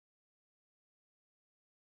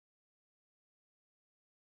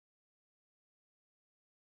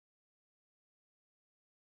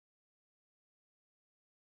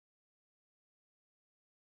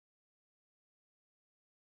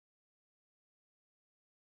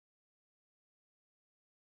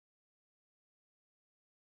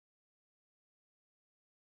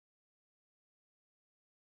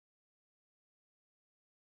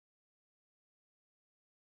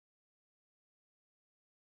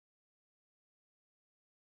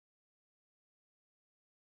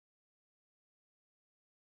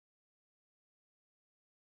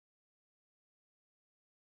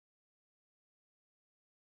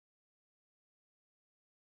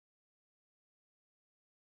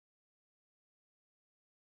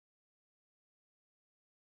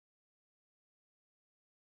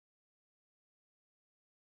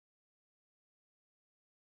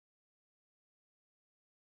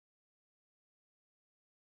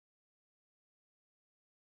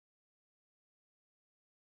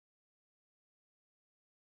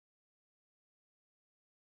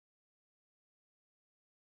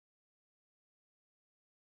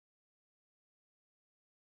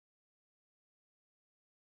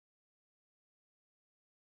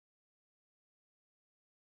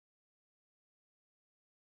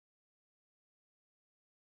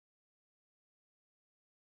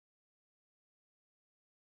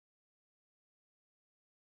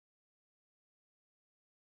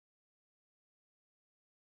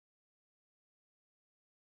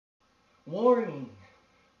Warning,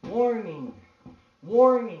 warning,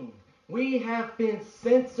 warning. We have been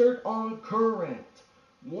censored on Current.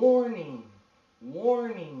 Warning,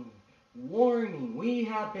 warning, warning. We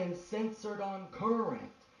have been censored on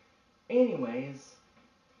Current. Anyways,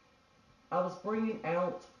 I was bringing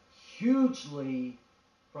out hugely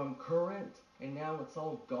from Current, and now it's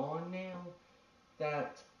all gone now,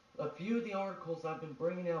 that a few of the articles I've been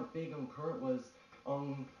bringing out big on Current was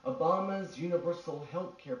on Obama's universal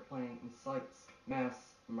health care plan incites mass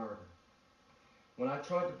murder. When I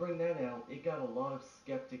tried to bring that out, it got a lot of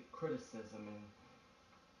skeptic criticism,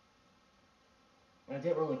 and I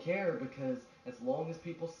didn't really care because as long as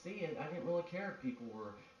people see it, I didn't really care if people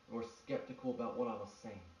were skeptical about what I was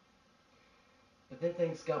saying. But then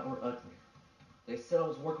things got more ugly. They said I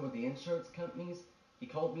was working with the insurance companies. He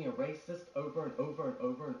called me a racist over and over and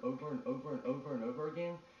over and over and over and over and over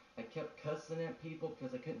again. I kept cussing at people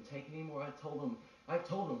because I couldn't take it anymore. I told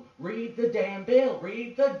them, read the damn bill,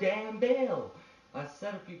 read the damn bill. I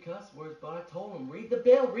said a few cuss words, but I told them, read the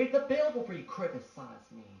bill before you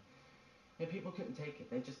criticize me. And people couldn't take it.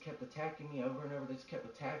 They just kept attacking me over and over. They just kept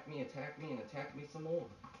attacking me, and attacking me some more.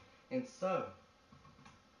 And so,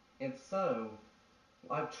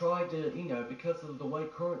 I've tried to, because of the way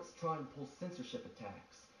Current's trying to pull censorship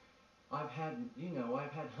attacks, I've had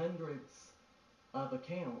hundreds of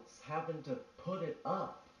accounts having to put it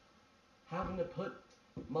up, having to put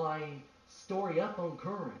my story up on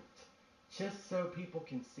Current, just so people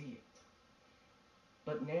can see it.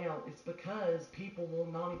 But now, it's because people will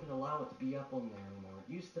not even allow it to be up on there anymore.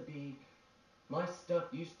 It used to be, my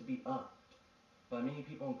stuff used to be up by many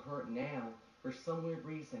people on Current. Now, for some weird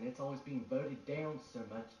reason, it's always being voted down so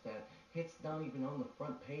much that it's not even on the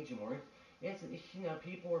front page anymore. It's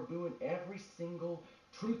people are booing every single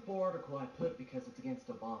truthful article I put because it's against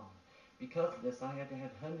Obama. Because of this, I had to have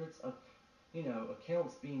hundreds of,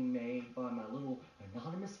 accounts being made by my little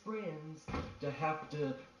anonymous friends to have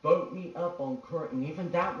to vote me up on Current, and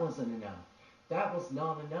even that wasn't enough. That was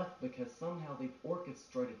not enough because somehow they've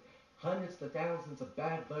orchestrated hundreds to thousands of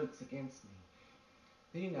bad votes against me.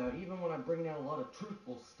 Even when I'm bringing out a lot of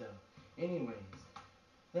truthful stuff. Anyways,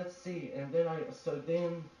 let's see. And then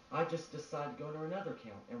I just decided to go to another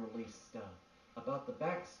account and release stuff about the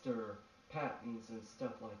Baxter patents and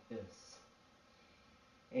stuff like this.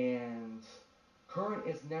 And Current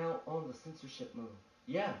is now on the censorship move.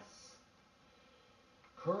 Yes,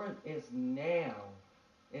 Current is now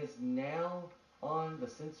on the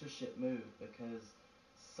censorship move because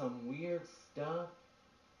some weird stuff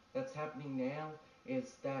that's happening now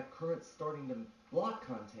is that Current's starting to block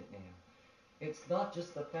content now. It's not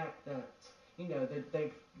just the fact that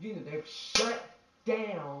they've shut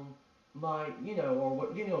down my or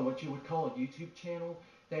what you would call a YouTube channel.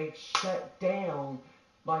 They've shut down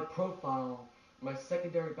my profile, my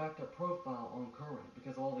secondary backup profile on Current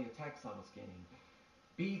because of all the attacks I was getting.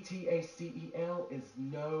 BTACEL is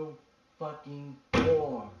no fucking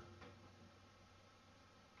more.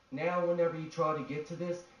 Now whenever you try to get to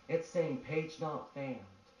this, it's saying page not found.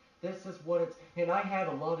 This is what it's, and I had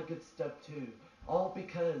a lot of good stuff too, all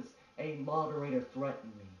because a moderator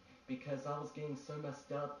threatened me, because I was getting so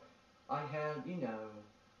messed up. I had,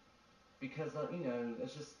 because,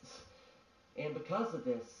 it's just, and because of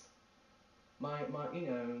this,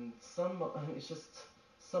 it's just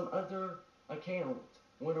some other account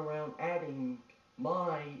went around adding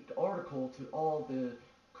my article to all the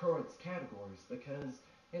Current's categories because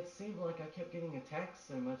it seemed like I kept getting attacked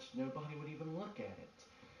so much nobody would even look at it.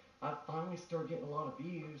 I finally started getting a lot of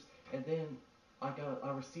views, and then I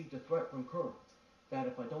received a threat from Current that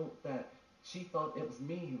if I don't, that she thought it was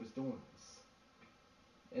me who was doing this.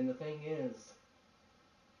 And the thing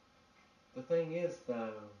is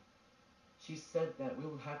though, she said that we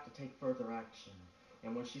would have to take further action.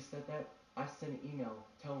 And when she said that, I sent an email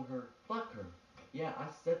telling her, fuck her. Yeah, I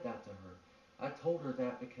said that to her. I told her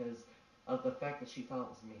that because of the fact that she thought it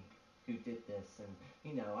was me who did this. And,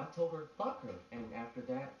 I told her, fuck her. And after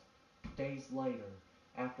that, days later,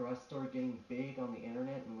 after I started getting big on the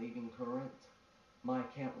internet and leaving Current, my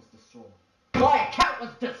account was destroyed. My account was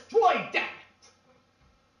destroyed, damn it!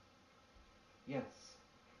 Yes.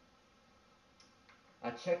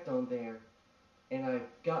 I checked on there, and I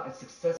got a success.